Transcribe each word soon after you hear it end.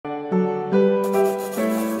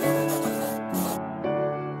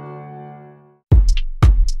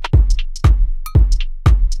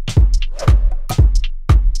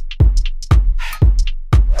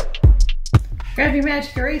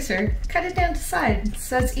eraser, cut it down to size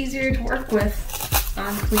so it's easier to work with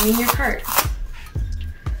on cleaning your cart.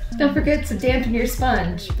 Don't forget to dampen your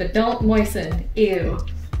sponge, but don't moisten. Ew.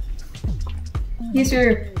 Use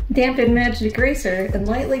your dampened magic eraser and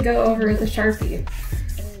lightly go over the Sharpie.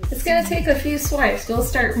 It's going to take a few swipes, it'll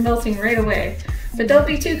start melting right away. But don't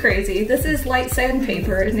be too crazy, this is light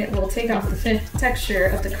sandpaper and it will take off the texture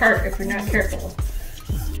of the cart if you're not careful.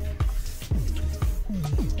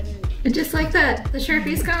 And just like that, the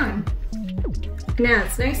Sharpie's gone. Now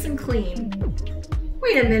it's nice and clean.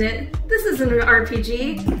 Wait a minute, this isn't an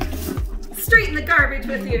RPG. Straight in the garbage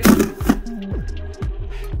with you.